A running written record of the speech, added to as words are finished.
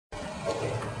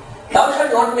Okay. Thou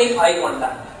shalt not make eye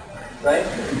contact, right?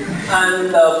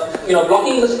 And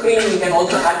blocking the screen can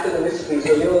also add to the mystery.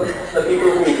 So the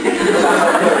people who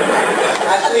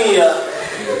actually,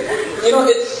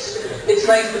 it's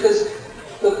nice because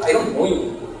look, I don't know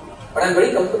you, but I'm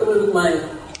very comfortable with my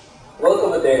work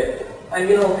over there, and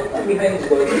I'm behind this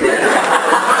work.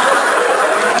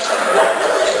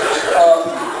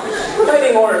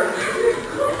 Nothing more.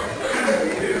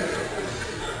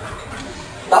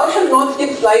 Thou shalt not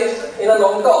skip slides in a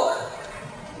long talk.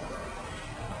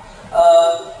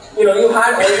 You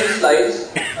had all these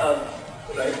slides,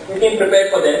 right? You came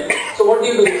prepared for them. So what do?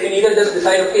 You can either just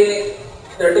decide, okay,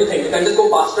 there are two things. You can just go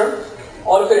faster,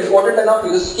 or if you're important enough,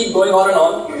 you just keep going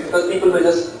on because people will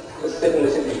just sit and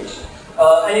listen to you.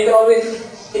 And you can always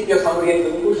skip your summary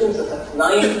and conclusions. So that's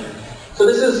 9. So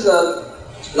this is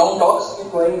long talks,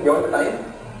 keep going beyond the time.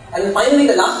 And then finally,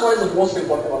 the last one is the most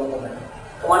important one of them.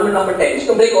 Commandment number 10. You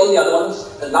can break all the other ones.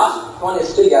 The last one is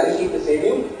still guaranteed to save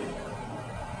you.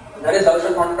 That is, thou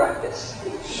shalt not practice.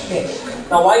 Okay.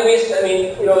 Now, why waste? I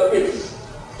mean,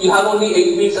 you have only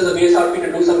 8 weeks as a BSRP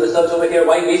to do some research over here.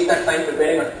 Why waste that time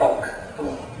preparing a talk? Come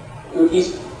on. You at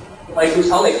least might do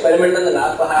some experiment in the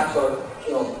lab, perhaps, or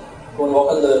go and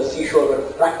walk on the seashore.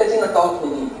 But practicing a talk,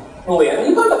 no way. I mean,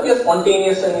 you can't appear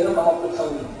spontaneous and come up with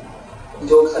some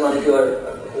jokes and all if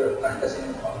you're practicing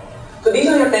a talk. So these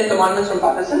are your 10 commandments from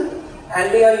Patterson,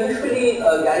 and they are usually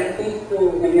guaranteed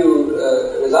to give you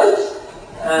results.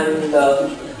 And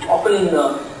often,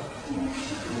 people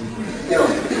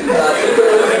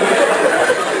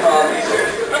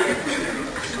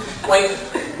quite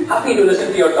happy to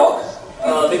listen to your talks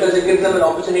because it gives them an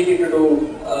opportunity to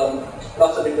do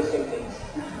lots of interesting things.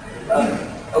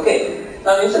 Okay,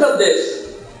 now instead of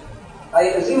this, I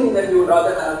assume that you would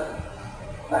rather have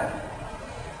that.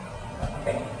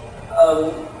 Okay.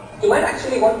 You might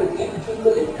actually want to get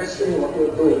people interested in what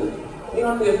you're doing. You may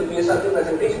not be able to be a certain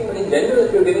presentation, but in general,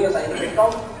 if you're giving a scientific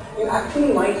talk, you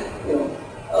actually might,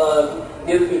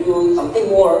 give people something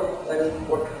more than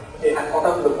what they had thought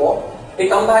of before. They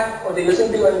come back or they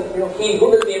listen to you and feel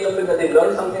good at the end of it that they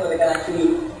learned something or they can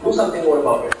actually do something more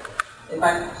about it. In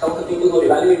fact, some of the people who are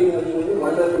evaluating the team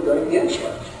wonder if to join the end.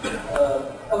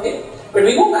 Okay, but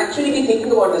we won't actually be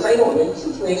thinking about this. I know it's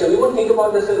nature. We won't think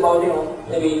about this in about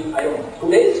maybe 2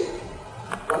 days,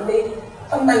 1 day,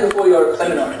 sometime before your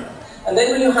seminar. And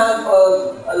then when you have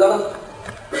a lot of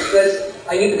stress,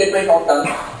 I need to get my talk done,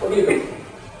 what do you do?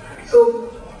 So,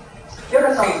 here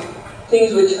are some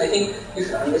things which I think you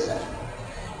should understand.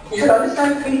 You should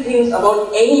understand 3 things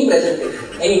about any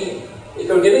presentation, anything. If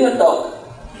you're giving a talk,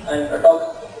 and a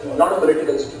talk, not a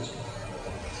political speech,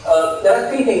 there are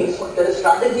 3 things. There is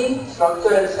strategy,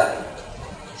 structure and style.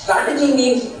 Strategy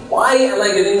means, why am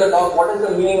I giving the talk? What is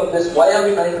the meaning of this? Why are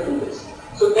we trying to do this?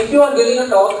 So if you are giving a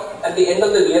talk at the end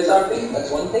of the BSRP,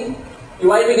 that's one thing. You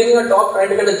might be giving a talk trying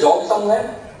to get a job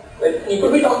somewhere. You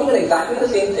could be talking about exactly the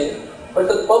same thing, but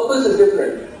the purpose is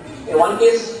different. In one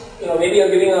case, maybe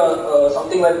you're giving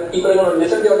something where people are going to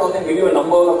listen to your talk and give you a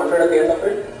number of 100 at the end of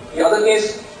it. The other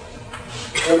case,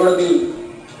 you're going to be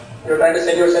trying to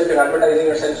sell yourself, you're advertising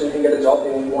yourself so you can get a job,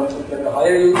 you want people to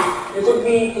hire you. You could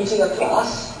be teaching a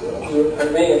class, you're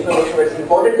conveying information where it's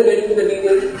important to get into the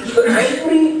details. So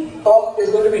every talk is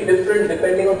going to be different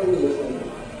depending on who is listening to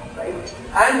you, right?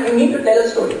 And you need to tell a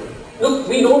story. Look,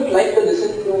 we don't like to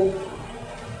listen to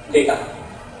data.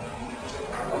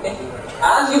 Okay?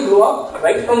 As you grow up,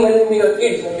 right from when we are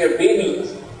kids, when we are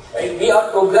babies, right, we are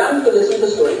programmed to listen to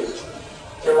stories.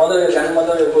 Your mother, your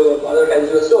grandmother, your mother tells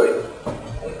you a story.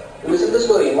 Right? You listen to the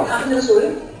story. And what happens in the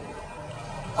story?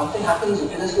 Something happens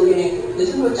in the story and you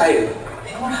listen to a child.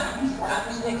 Then what happens? What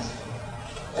happens next?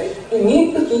 Right? You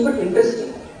need to keep it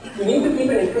interesting. You need to keep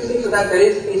it interesting so that there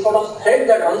is a sort of thread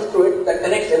that runs through it that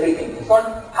connects everything. It's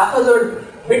not haphazard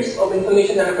bits of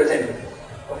information that are presented.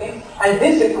 Okay? And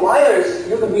this requires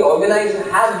you to be organized and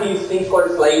have these things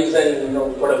called slides and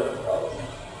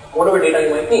whatever data you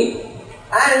might need.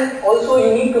 And also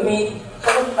you need to be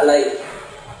sort of alive.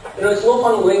 It's no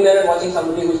fun going there and watching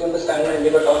somebody who's going to stand and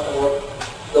give a talk about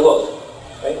the work.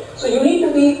 Right? So you need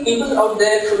to be, people out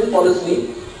there shouldn't fall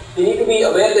asleep. You need to be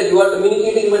aware that you are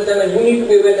communicating with them, and you need to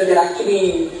be aware that they're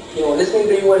actually, listening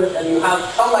to you, and you have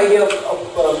some idea of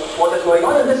what is going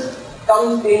on. And this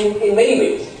comes in many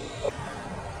ways.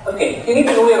 Okay, you need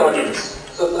to know your audience.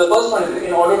 So for the first one,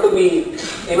 in order to be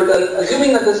able to,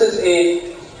 assuming that this is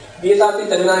a BSRP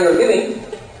seminar you're giving,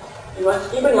 you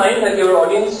must keep in mind that your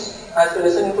audience has to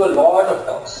listen to a lot of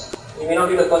talks. You may not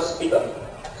be the first speaker,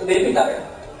 so they'll be tired.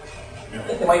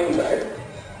 They might be tired.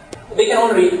 They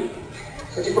cannot read.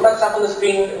 So if you put up stuff on the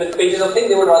screen with pages of things,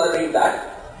 they would rather read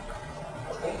that.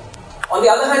 Okay. On the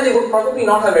other hand, they would probably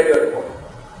not have read your report.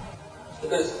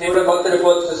 Because they would have got the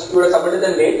reports, you would have submitted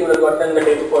them late, you would have got them the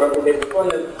day before or 2 days before.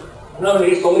 I'm not going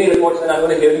to read so many reports when I'm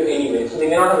going to give you anyway. So they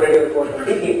may not have read your report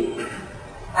completely.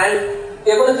 And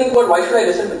they're going to think about, why should I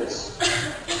listen to this?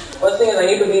 First thing is, I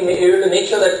need to be able to make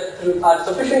sure that you are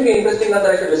sufficiently interesting enough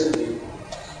that I should listen to you.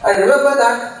 And remember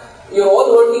that you're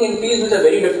all working in fields which are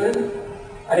very different,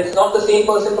 and it's not the same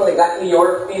person from exactly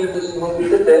your field which is going to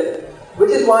sit there,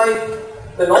 which is why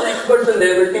the non-experts in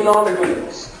there will tune out in 2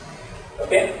 minutes.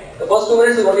 Okay? The first 2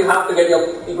 minutes is what you have to get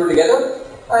your people together,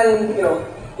 and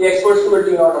the experts will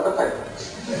tune out after 5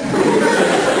 minutes.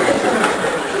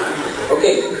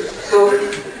 Okay, so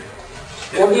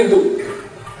what do you do?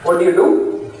 What do you do?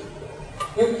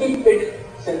 You keep it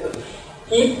simple.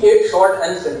 Keep it short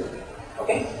and simple.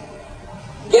 Okay?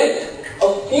 Get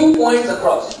a few points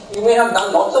across. You may have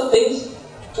done lots of things.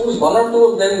 Choose 1 or 2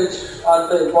 of them which are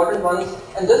the important ones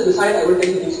and just decide, I will tell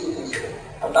you these 2 things today.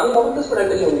 I've done a lot of this, but I'll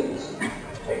tell you only these.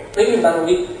 Right? Maybe you've done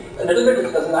only a little bit,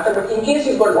 which doesn't matter, but in case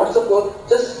you've got lots of work,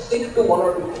 just stick to 1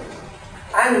 or 2 things.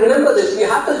 And remember this, you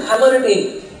have to hammer it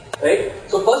in. Right?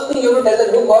 So first thing you have to tell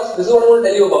the new boss, this is what I want to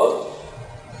tell you about.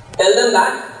 Tell them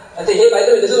that and say, hey, by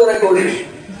the way, this is what I told you.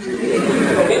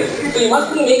 Okay? So you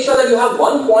must make sure that you have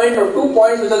 1 point or 2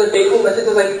 points which are the take-home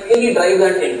messages that really drive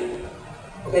that in.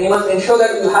 Okay? You must ensure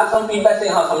that you have some feedback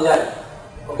saying, samjha hai.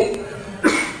 Okay?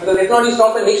 Because if not, you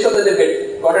stop and make sure that they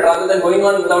got it rather than going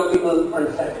on without people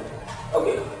understanding.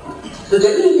 Okay? So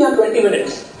generally if you have 20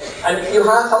 minutes and you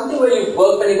have something where you've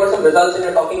worked and you've got some results and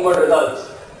you're talking about results,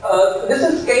 this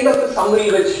is kind of a summary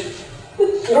which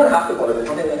you don't have to follow. There's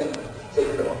nothing I can say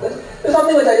about this. There's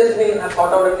something which I just have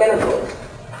thought out and kind of works.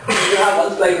 You have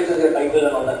 1 slide which is your title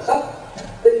and all that stuff.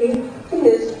 The thing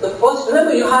is,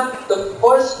 remember you have the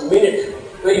first minute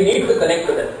where you need to connect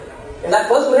to them. In that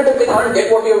first minute, if they can't get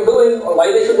what you're doing or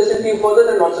why they should listen to you further,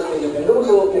 there are lots of things you can do.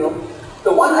 So,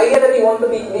 the one idea that you want to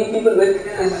leave people with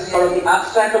is sort of the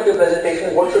abstract of your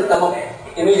presentation, what should come up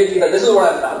immediately, that this is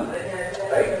what I've done.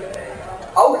 Right?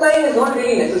 Outline is not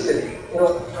really necessary.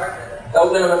 The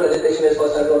outline of my presentation is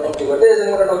first I'm going to talk to you about this,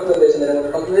 and I'm going to talk to you about this, and then I'm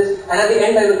going to talk to you about this, and at the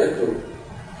end I will conclude.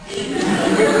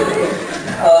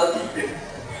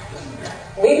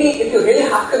 Maybe if you really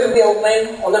have to give the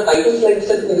outline, on the title slide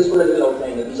itself, you can just put a little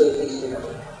outline. These are the things to know.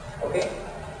 Okay?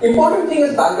 Important thing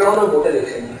is background or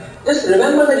motivation. Just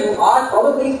remember that you are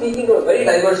probably speaking to a very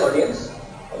diverse audience.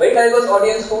 A very diverse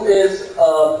audience who is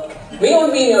may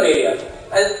not be in your area.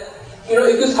 And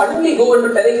if you suddenly go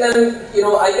into telling them,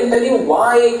 I can tell you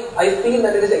why I feel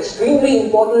that it is extremely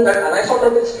important that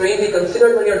anisotropic strain be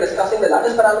considered when you're discussing the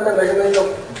lattice parameter measurement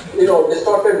of,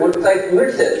 distorted wood-sized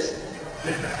unit cells.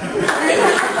 It's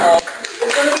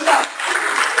going to be tough.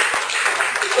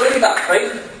 It's going to be tough,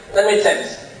 right? That makes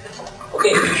sense.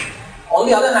 Okay. On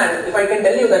the other hand, if I can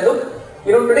tell you that, look,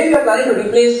 today we are planning to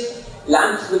replace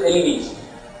lamps with LEDs.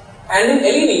 And in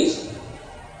LEDs,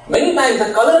 many times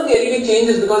the color of the LED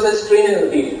changes because there's strain in the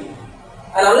material.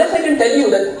 And unless I can tell you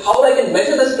that how I can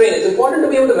measure the strain, it's important to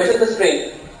be able to measure the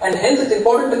strain. And hence it's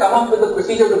important to come up with a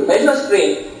procedure to measure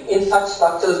strain in such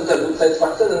structures which are wood-sized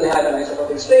structures and they have an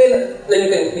isotopic strain, then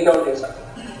you can read out your structure.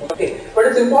 Okay. But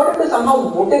it's important to somehow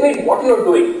motivate what you're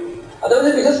doing.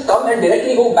 Otherwise if you just come and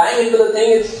directly go bang into the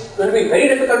thing, it's going to be very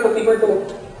difficult for people to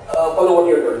follow what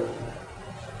you're doing.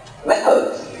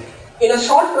 Methods. In a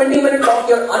short 20-minute talk,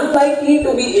 you're unlikely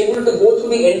to be able to go through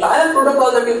the entire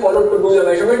protocol that you followed to do your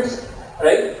measurements,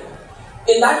 right?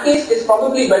 In that case, it's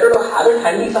probably better to have it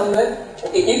handy somewhere.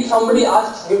 Okay, if somebody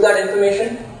asks, give that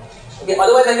information. Okay,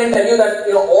 otherwise I can tell you that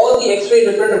all the X-ray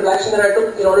different reflection that I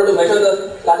took in order to measure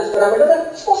the lattice parameter,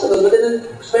 that's possible, but then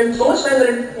spend so much time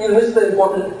that you miss the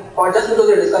important part just because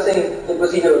you're discussing the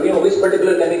procedure, which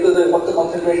particular chemicals and what the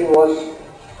concentration was.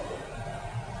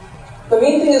 The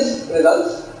main thing is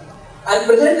results. And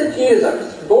present the key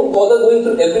results. Don't bother going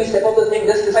through every step of the thing.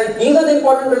 Just decide these are the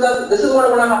important results. This is what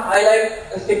I want to highlight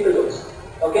and stick to those.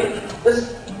 Okay?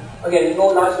 Just again,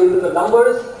 large tables of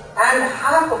numbers and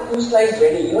have a few slides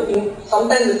ready.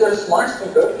 Sometimes if you're a smart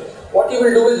speaker, what you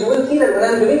will do is you will see that when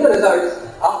I'm giving the results,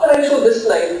 after I show this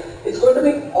slide, it's going to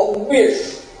be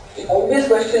obvious. The obvious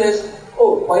question is,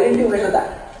 oh, why didn't you measure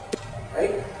that?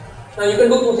 Right? Now you can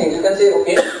do 2 things. You can say,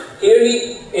 okay,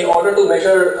 clearly in order to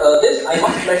measure this, I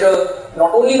must measure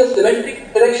not only the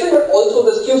symmetric direction but also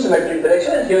the skew symmetric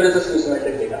direction, and here is the skew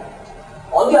symmetric data.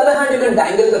 On the other hand, you can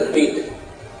dangle the weight.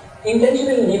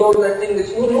 Intentionally leave out that thing which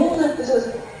you know that this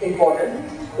is important,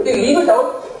 but you leave it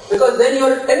out because then you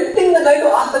are tempting the guy to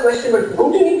ask the question, but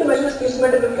don't you need to measure skew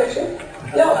symmetric reflection?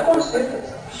 Yeah, of course, So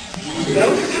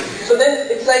then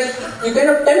it's like you kind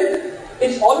of tempt.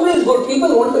 It's always good.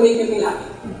 People want to make you feel happy.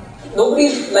 nobody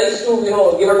likes to,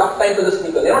 give a tough time to the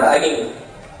speaker. They're not ragging you,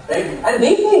 right? And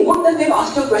they feel good that they've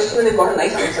asked you a question and they've got a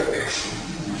nice answer to it.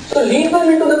 So lead them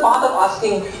into the path of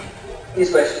asking these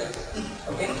questions.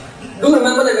 Okay? Do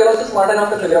remember that we're also smart enough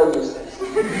to figure out these things.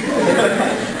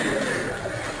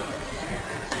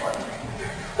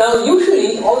 Now,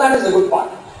 usually, all that is the good part.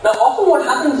 Now, often what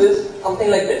happens is something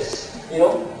like this.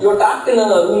 You're trapped in a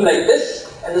room like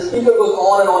this, and the speaker goes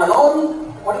on and on and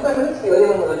on. 45 minutes, the earlier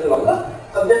one was a little longer.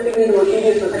 Subjectively, to a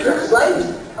tedious procession of slides.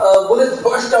 Bullets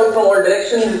burst out from all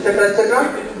directions, etc., etc.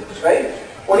 Right?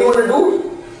 What do you want to do?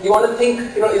 You want to think,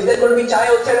 is there going to be chai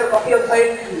outside or coffee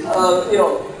outside?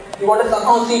 You want to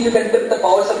somehow see if you can tip the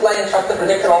power supply and shut the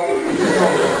projector off.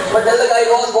 But tell the guy,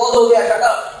 boss, ho gaya, shut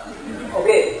up.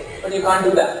 Okay, but you can't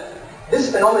do that.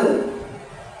 This phenomenon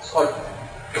is called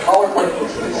PowerPoint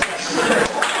process.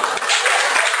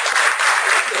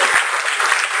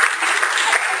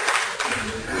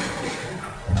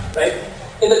 Right?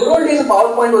 In the good old days,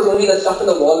 PowerPoint was only the stuff in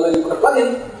the wall where you put a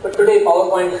plug-in, but today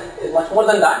PowerPoint is much more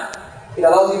than that. It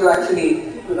allows you to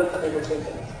actually do lots of interesting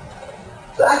things.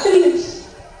 So actually it's,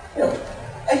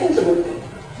 I think it's a good thing.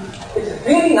 It's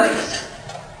really nice.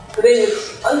 Today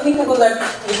it's unthinkable that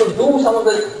you could do some of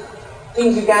the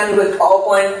things you can with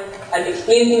PowerPoint and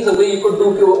explain things the way you could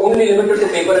do if you were only limited to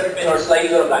paper and pen or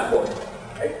slides or a blackboard.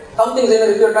 Right? Some things,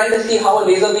 if you're trying to see how a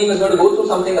laser beam is going to go through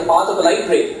something, the path of a light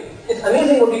ray, it's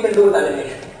amazing what you can do with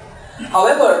animation.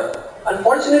 However,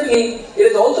 unfortunately, it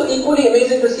is also equally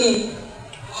amazing to see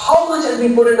how much has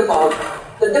been put into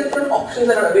PowerPoint. The different options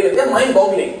that are available, they're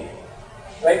mind-boggling.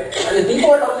 Right? And the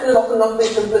default option is often not the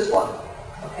simplest one.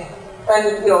 Okay. And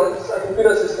it's a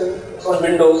computer system, it's on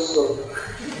Windows, so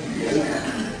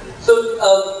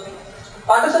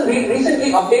Patterson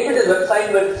recently updated his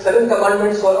website with 7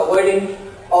 commandments for avoiding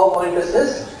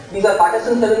PowerPointlessness. These are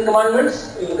Patterson 7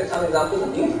 commandments. We look at some examples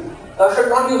of these. Thou shalt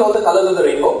not use all the colors of the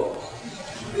rainbow.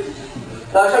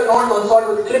 Thou shalt not consort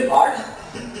with clip art.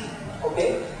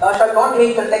 Okay. Thou shalt not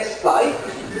make the text fly.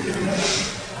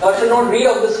 Thou shalt not read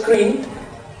off the screen.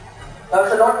 Thou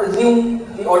shalt not assume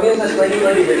the audience has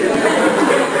 20/20 vision.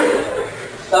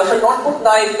 Thou shalt not put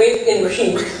thy faith in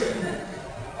machines.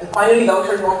 And finally, thou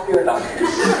shalt not fear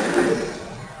darkness.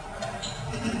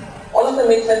 All of them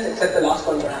make sense except the last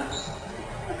one perhaps.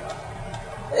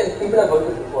 People have heard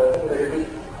this before.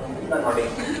 People are nodding.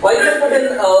 Why did I put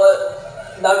in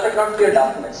thou shalt not fear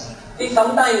darkness? See,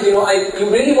 sometimes you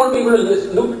really want people to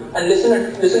look and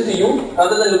listen to you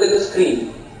rather than look at the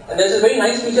screen. And there's a very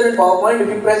nice feature in PowerPoint. If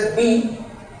you press B,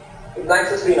 it blanks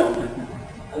the screen out.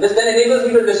 And this then enables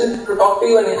me to talk to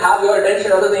you and have your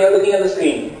attention rather than you're looking at the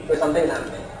screen where something's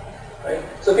happening. Right?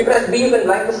 So if you press B, you can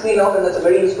blank the screen out, and that's a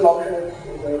very useful option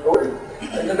when you're told. You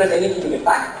can press any key to get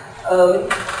back.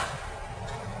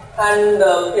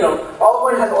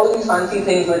 PowerPoint has all these fancy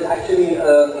things which actually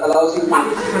allows you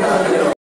to